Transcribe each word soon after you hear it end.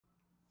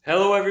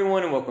Hello,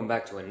 everyone, and welcome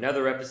back to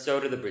another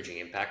episode of the Bridging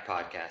Impact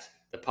Podcast,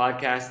 the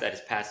podcast that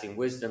is passing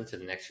wisdom to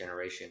the next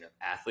generation of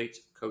athletes,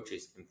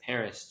 coaches, and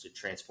parents to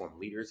transform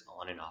leaders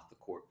on and off the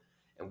court.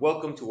 And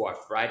welcome to our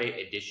Friday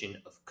edition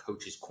of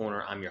Coach's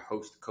Corner. I'm your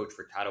host, Coach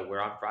Furtado,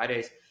 where on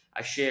Fridays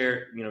I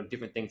share,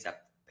 different things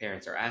that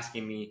parents are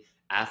asking me,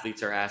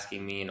 athletes are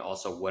asking me, and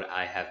also what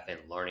I have been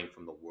learning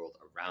from the world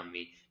around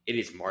me. It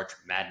is March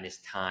Madness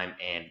time,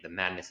 and the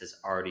madness has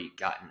already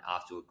gotten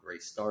off to a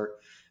great start.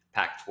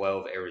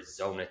 Pac-12,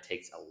 Arizona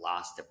takes a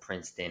loss to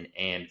Princeton,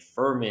 and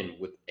Furman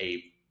with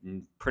a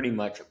pretty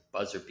much a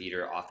buzzer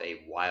beater off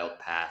a wild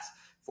pass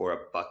for a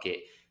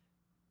bucket.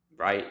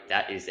 Right,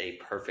 that is a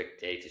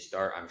perfect day to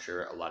start. I'm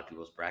sure a lot of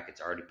people's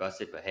brackets are already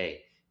busted, but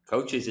hey,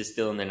 coaches is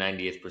still in the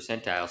 90th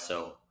percentile,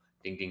 so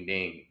ding, ding,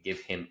 ding, give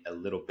him a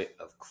little bit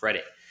of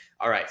credit.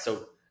 All right,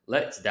 so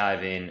let's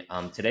dive in.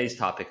 Today's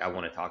topic I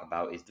want to talk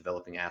about is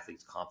developing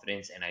athletes'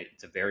 confidence, and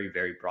it's a very,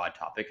 very broad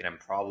topic, and I'm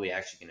probably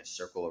actually going to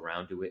circle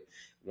around to it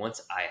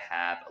once I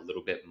have a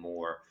little bit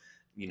more,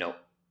 you know,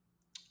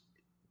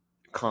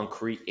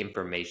 concrete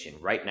information.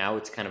 Right now,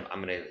 it's kind of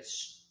I'm going to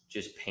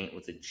just paint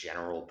with a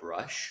general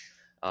brush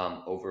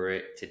over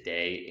it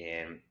today,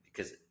 and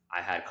because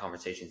I had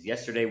conversations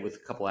yesterday with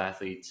a couple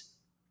athletes,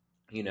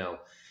 you know,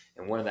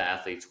 and one of the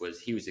athletes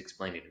he was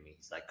explaining to me,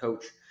 he's like,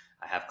 Coach,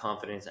 I have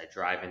confidence, I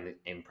drive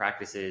in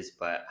practices,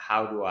 but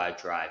how do I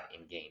drive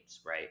in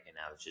games, right? And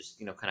I was just,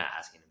 kind of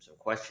asking him some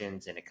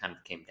questions, and it kind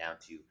of came down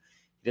to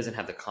he doesn't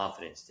have the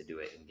confidence to do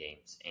it in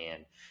games.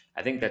 And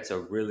I think that's a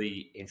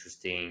really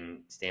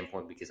interesting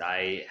standpoint because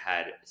I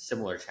had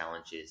similar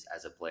challenges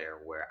as a player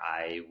where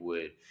I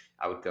would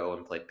go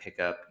and play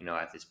pickup,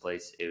 at this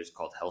place. It was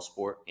called Hell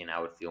Sport, and I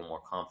would feel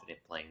more confident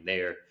playing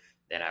there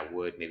than I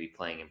would maybe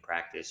playing in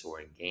practice or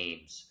in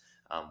games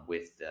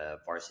with the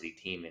varsity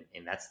team.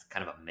 And that's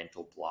kind of a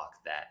mental block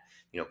that,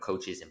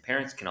 coaches and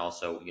parents can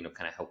also,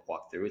 kind of help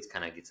walk through. It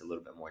kind of gets a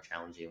little bit more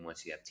challenging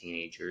once you have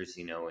teenagers,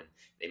 and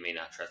they may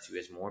not trust you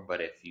as more, but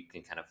if you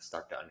can kind of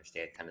start to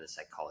understand kind of the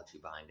psychology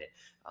behind it,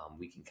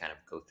 we can kind of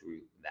go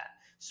through that.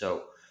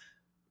 So,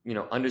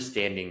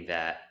 understanding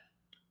that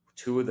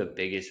two of the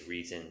biggest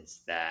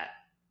reasons that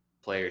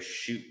players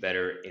shoot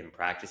better in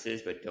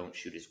practices but don't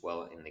shoot as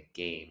well in the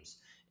games.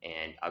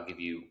 And I'll give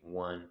you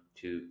one,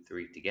 two,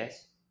 three to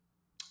guess.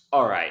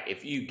 All right.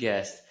 If you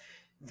guessed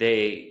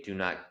they do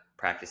not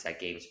practice at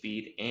game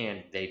speed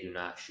and they do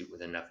not shoot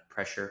with enough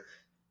pressure,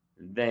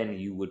 then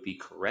you would be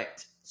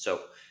correct.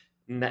 So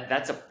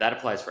that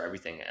applies for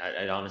everything.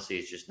 It honestly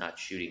is just not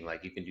shooting.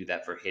 Like you can do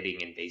that for hitting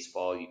in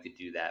baseball. You could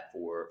do that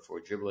for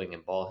dribbling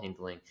and ball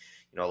handling.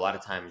 A lot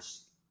of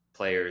times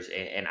players,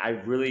 and I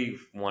really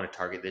want to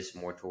target this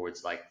more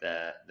towards like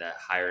the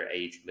higher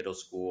age middle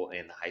school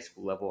and the high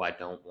school level. I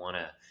don't want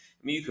to.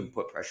 I mean, you can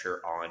put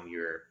pressure on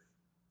your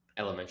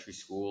elementary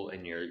school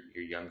and your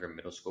younger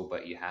middle school,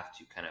 but you have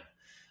to kind of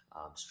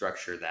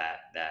structure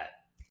that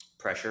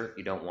pressure.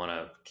 You don't want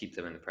to keep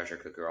them in the pressure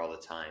cooker all the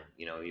time.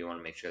 You want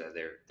to make sure that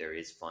there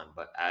is fun.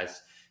 But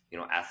as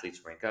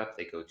athletes rank up,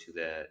 they go to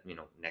the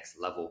next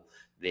level.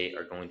 They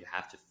are going to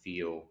have to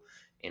feel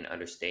and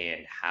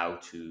understand how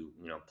to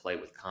play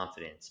with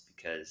confidence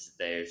because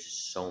there's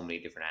so many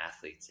different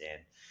athletes. And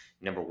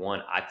number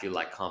one, I feel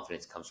like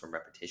confidence comes from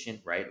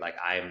repetition, right? Like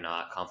I am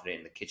not confident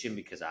in the kitchen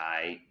because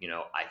I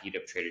heat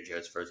up Trader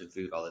Joe's frozen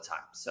food all the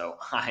time. So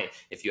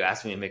if you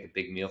ask me to make a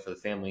big meal for the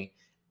family,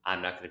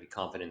 I'm not going to be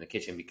confident in the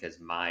kitchen because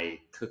my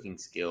cooking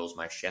skills,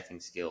 my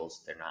chefing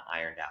skills, they're not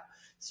ironed out.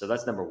 So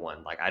that's number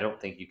one. Like I don't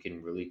think you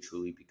can really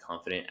truly be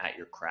confident at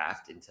your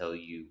craft until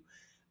you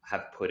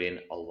have put in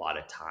a lot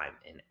of time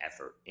and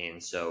effort.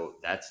 And so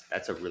that's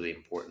a really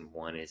important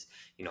one is,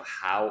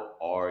 how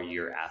are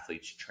your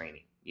athletes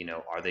training?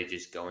 Are they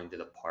just going to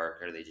the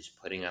park? Are they just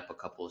putting up a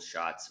couple of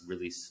shots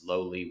really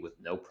slowly with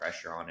no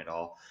pressure on it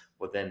all?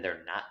 Well, then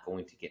they're not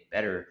going to get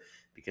better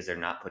because they're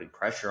not putting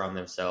pressure on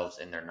themselves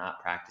and they're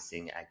not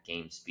practicing at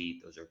game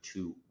speed. Those are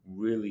two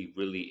really,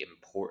 really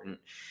important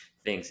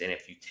things. And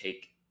if you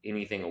take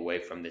anything away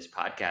from this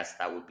podcast,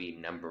 that would be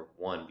number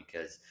one,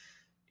 because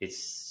it's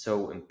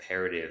so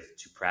imperative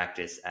to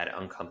practice at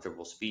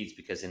uncomfortable speeds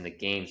because in the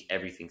games,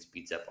 everything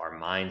speeds up. Our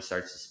mind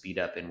starts to speed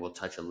up, and we'll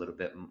touch a little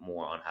bit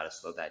more on how to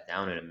slow that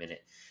down in a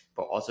minute.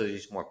 But also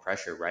there's more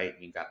pressure, right?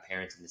 You got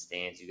parents in the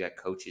stands, you got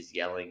coaches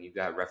yelling, you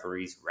got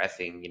referees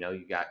reffing,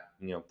 you got,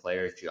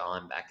 players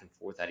jawing back and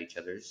forth at each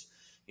other's,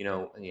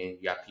 and you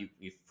got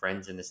you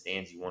friends in the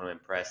stands you want to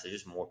impress. There's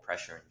just more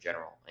pressure in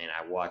general. And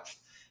I watched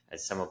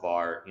as some of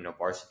our,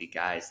 varsity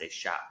guys, they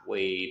shot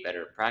way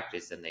better in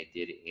practice than they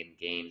did in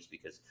games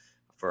because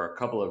for a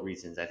couple of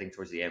reasons. I think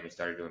towards the end we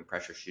started doing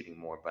pressure shooting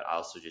more, but I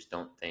also just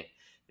don't think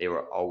they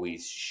were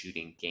always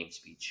shooting game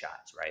speed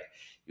shots, right?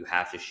 You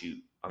have to shoot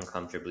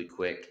uncomfortably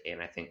quick.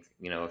 And I think,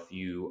 if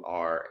you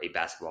are a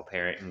basketball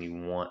parent and you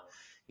want,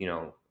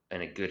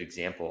 and a good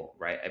example,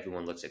 right?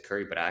 Everyone looks at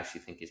Curry, but I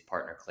actually think his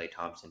partner, Klay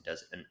Thompson,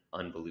 does an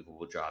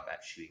unbelievable job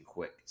at shooting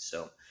quick.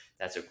 So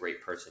that's a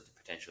great person to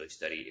potentially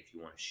study if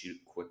you want to shoot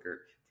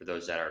quicker. For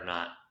those that are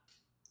not,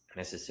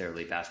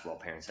 necessarily basketball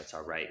parents. That's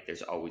all right.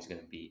 There's always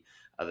going to be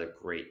other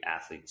great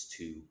athletes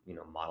to,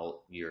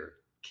 model your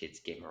kids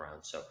game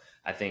around. So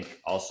I think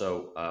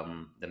also,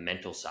 the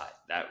mental side,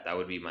 that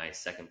would be my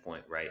second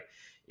point, right?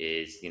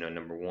 Is,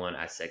 number one,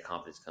 I said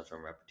confidence comes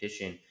from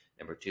repetition.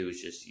 Number two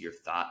is just your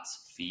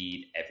thoughts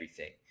feed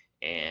everything.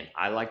 And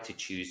I like to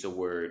choose the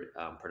word,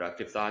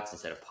 productive thoughts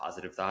instead of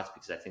positive thoughts,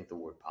 because I think the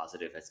word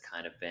positive has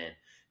kind of been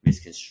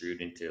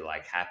misconstrued into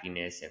like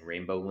happiness and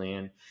rainbow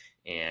land.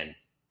 And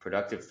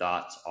productive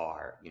thoughts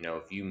are,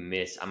 if you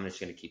miss, I'm just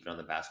going to keep it on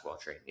the basketball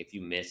train. If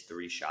you miss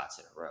 3 shots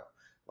in a row,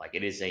 like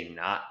it is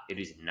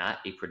not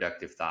a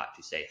productive thought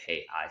to say,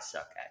 hey, I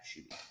suck at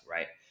shooting,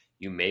 right?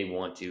 You may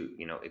want to,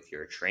 if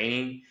you're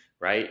training,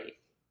 right,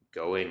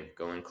 go in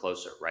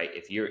closer, right?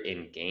 If you're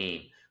in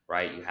game,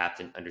 right, you have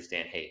to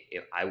understand, hey,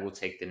 if I will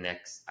take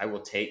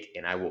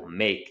and I will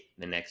make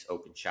the next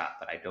open shot,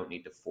 but I don't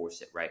need to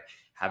force it, right?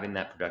 Having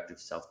that productive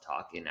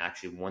self-talk. And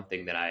actually, one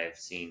thing that I have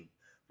seen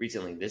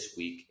recently this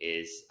week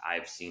is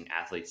I've seen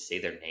athletes say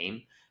their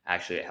name.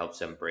 Actually, it helps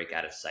them break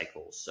out of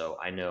cycles. So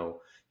I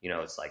know,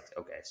 it's like,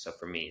 okay, so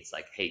for me, it's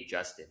like, hey,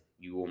 Justin,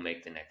 you will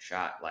make the next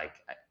shot. Like,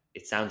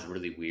 it sounds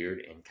really weird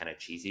and kind of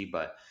cheesy,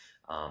 but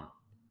um,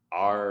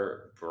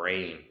 our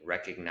brain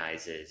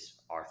recognizes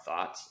our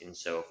thoughts. And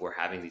so if we're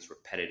having these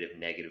repetitive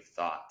negative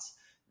thoughts,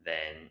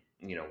 then,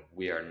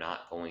 we are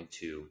not going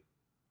to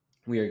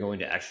we are going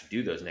to actually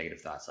do those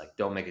negative thoughts. Like,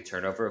 don't make a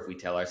turnover. If we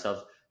tell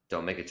ourselves,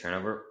 don't make a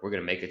turnover, we're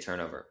going to make a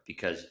turnover,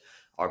 because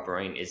our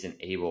brain isn't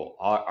able,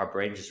 our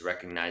brain just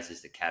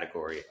recognizes the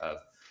category of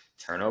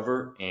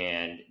turnover.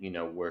 And,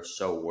 we're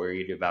so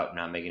worried about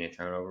not making a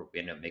turnover, we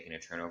end up making a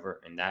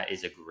turnover. And that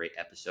is a great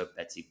episode,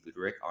 Betsy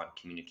Buderick, on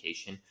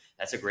communication.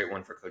 That's a great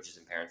one for coaches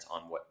and parents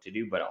on what to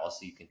do, but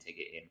also you can take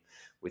it in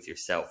with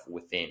yourself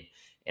within.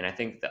 And I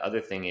think the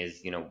other thing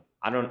is,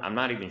 I'm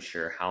not even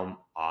sure how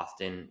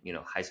often,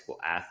 high school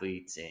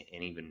athletes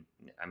and even,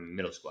 I mean,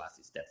 middle school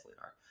athletes definitely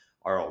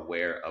are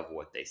aware of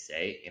what they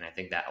say. And I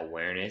think that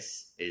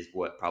awareness is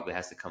what probably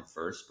has to come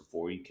first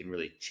before you can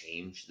really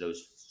change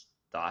those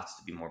thoughts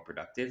to be more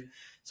productive.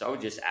 So I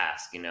would just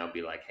ask,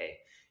 be like, hey,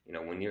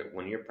 when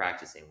you're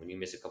practicing, when you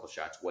miss a couple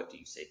shots, what do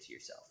you say to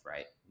yourself,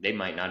 right? They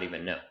might not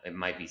even know. It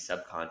might be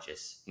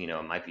subconscious.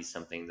 It might be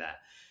something that,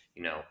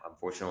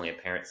 unfortunately a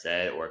parent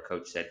said or a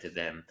coach said to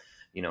them,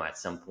 at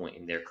some point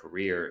in their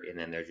career, and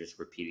then they're just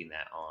repeating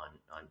that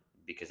on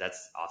because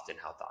that's often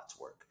how thoughts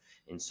work.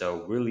 And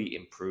so really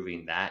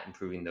improving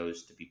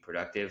those to be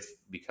productive,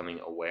 becoming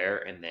aware,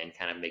 and then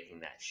kind of making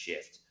that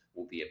shift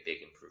will be a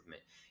big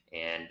improvement.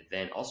 And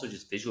then also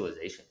just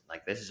visualization.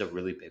 Like, this is a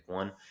really big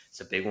one.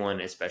 It's a big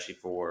one, especially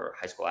for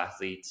high school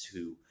athletes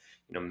who,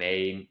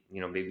 may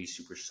be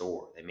super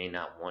sore. They may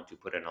not want to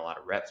put in a lot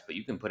of reps, but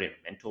you can put in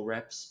mental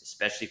reps,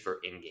 especially for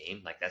in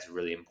game. Like, that's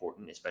really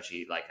important,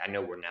 especially, like, I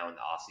know we're now in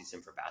the off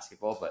season for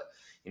basketball, but,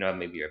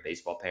 maybe you're a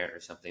baseball parent or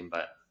something,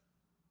 but,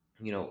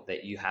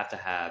 that you have to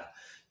have,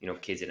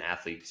 kids and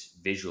athletes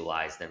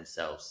visualize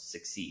themselves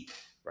succeed,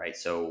 right?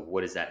 So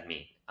what does that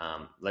mean?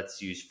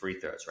 Let's use free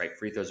throws, right?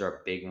 Free throws are a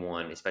big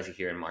one, especially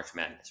here in March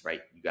Madness,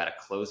 right? You got to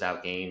close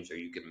out games, or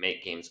you can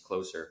make games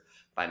closer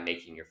by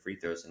making your free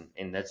throws.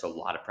 And that's a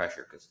lot of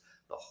pressure because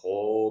the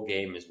whole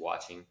game is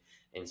watching.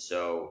 And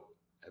so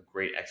a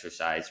great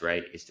exercise,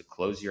 right, is to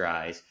close your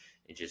eyes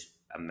and just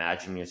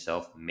imagine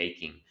yourself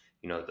making,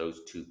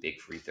 those 2 big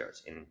free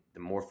throws. And the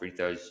more free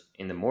throws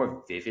and the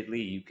more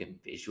vividly you can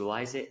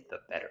visualize it, the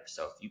better.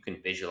 So if you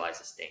can visualize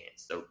the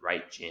stands, the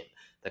right gym,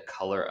 the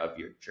color of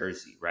your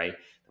jersey, right,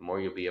 the more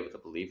you'll be able to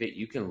believe it.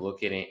 You can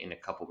look at it in a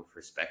couple of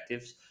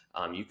perspectives.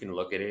 You can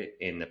look at it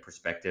in the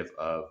perspective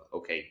of,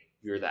 okay,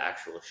 you're the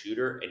actual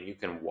shooter, and you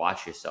can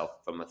watch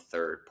yourself from a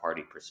third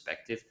party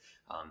perspective.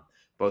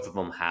 Both of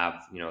them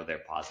have,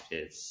 their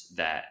positives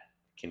that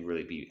can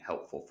really be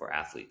helpful for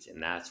athletes.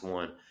 And that's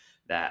one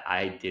that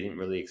I didn't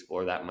really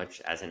explore that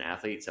much as an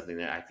athlete, something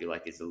that I feel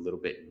like is a little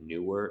bit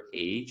newer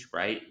age,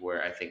 right?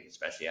 Where I think,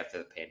 especially after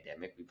the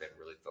pandemic, we've been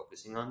really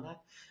focusing on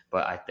that.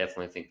 But I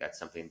definitely think that's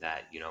something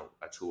that,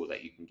 a tool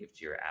that you can give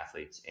to your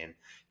athletes. And,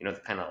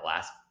 the kind of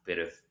last bit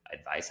of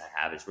advice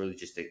I have is really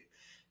just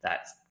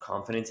that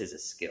confidence is a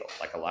skill.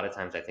 Like, a lot of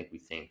times I think we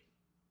think,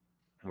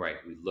 right,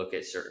 we look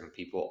at certain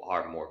people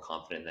are more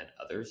confident than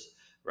others,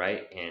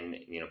 right? And,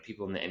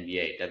 people in the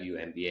NBA,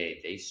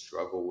 WNBA, they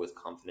struggle with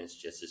confidence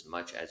just as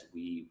much as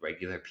we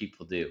regular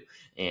people do.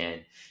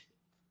 And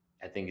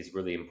I think it's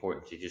really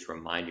important to just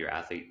remind your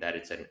athlete that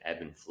it's an ebb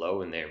and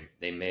flow, and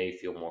they may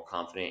feel more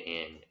confident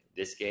in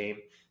this game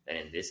than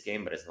in this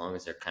game, but as long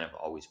as they're kind of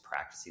always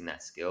practicing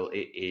that skill,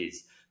 it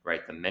is,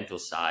 right, the mental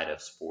side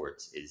of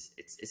sports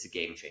it's a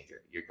game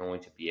changer. You're going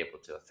to be able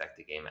to affect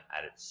the game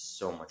at a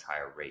so much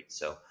higher rate.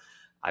 So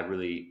I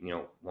really,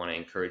 want to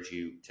encourage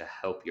you to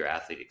help your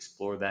athlete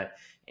explore that.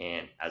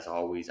 And as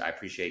always, I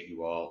appreciate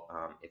you all.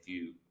 If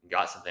you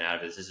got something out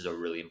of this is a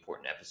really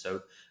important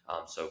episode.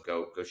 So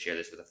go share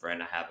this with a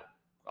friend. I have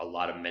a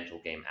lot of mental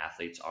game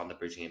athletes on the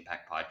Bridging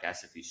Impact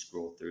podcast. If you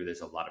scroll through,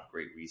 there's a lot of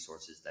great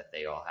resources that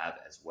they all have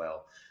as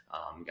well.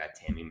 We got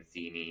Tammy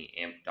Matheny,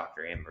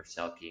 Dr. Amber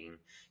Selking,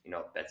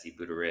 Betsy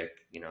Buderick,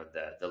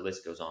 the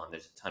list goes on.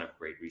 There's a ton of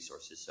great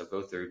resources. So go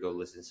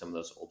listen to some of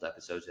those old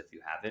episodes if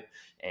you haven't.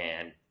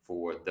 And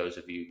for those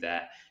of you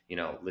that,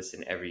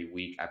 listen every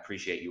week, I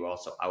appreciate you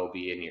also. I will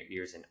be in your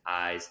ears and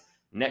eyes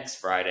next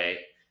Friday.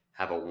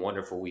 Have a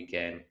wonderful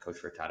weekend. Coach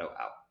Furtado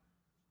out.